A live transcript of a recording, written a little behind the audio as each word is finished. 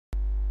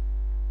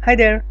Hi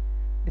there,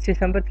 this is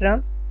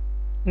Sampath.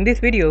 In this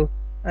video,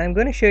 I'm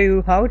going to show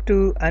you how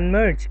to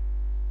unmerge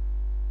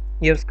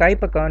your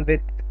Skype account with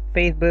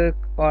Facebook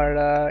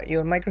or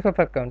your Microsoft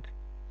account.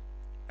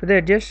 For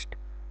that, just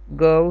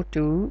go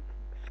to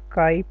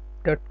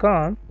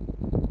skype.com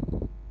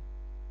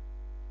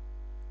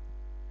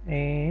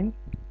and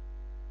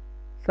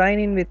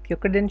sign in with your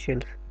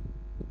credentials.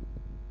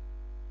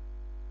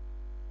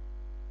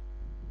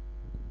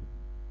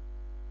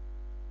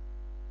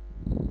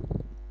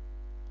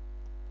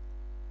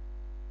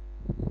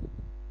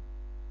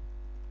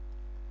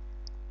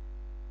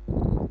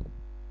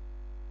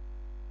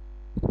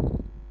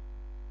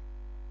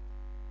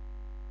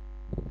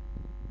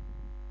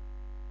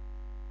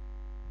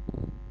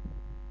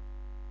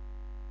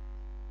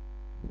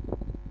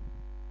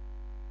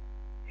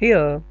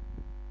 Here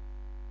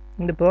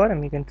in the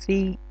bottom, you can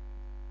see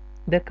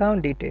the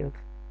account details.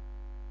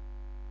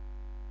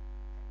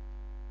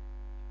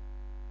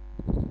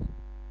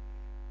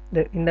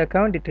 In the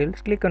account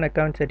details, click on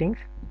account settings.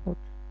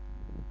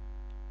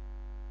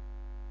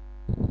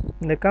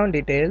 In the account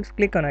details,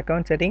 click on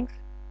account settings.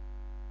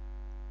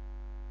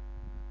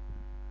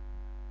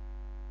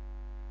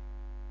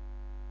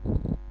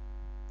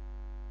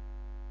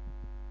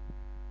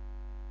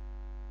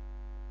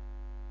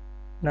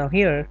 Now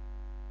here,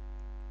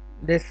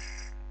 this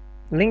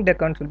linked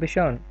accounts will be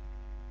shown.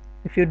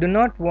 If you do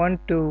not want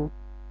to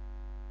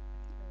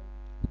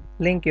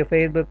link your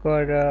Facebook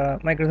or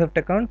Microsoft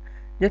account,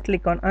 just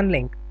click on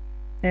unlink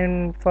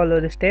and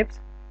follow the steps,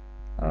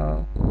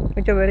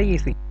 which are very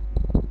easy.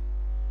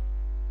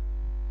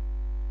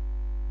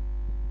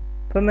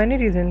 For many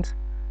reasons,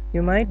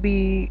 you might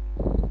be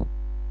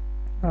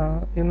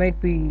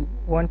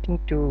wanting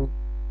to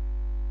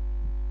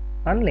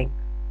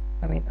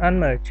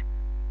unmerge,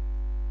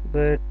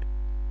 but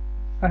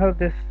I hope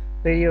this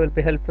video will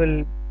be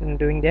helpful in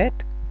doing that.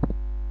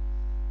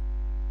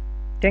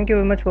 Thank you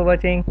very much for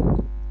watching,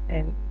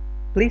 and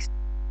please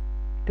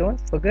don't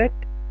forget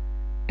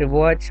to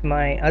watch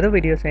my other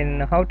videos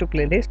in how to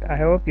playlist. I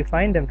hope you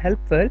find them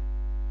helpful,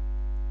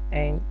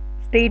 and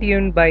stay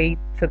tuned by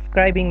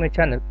subscribing my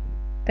channel.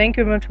 Thank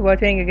you very much for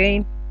watching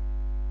again.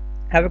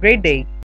 Have a great day.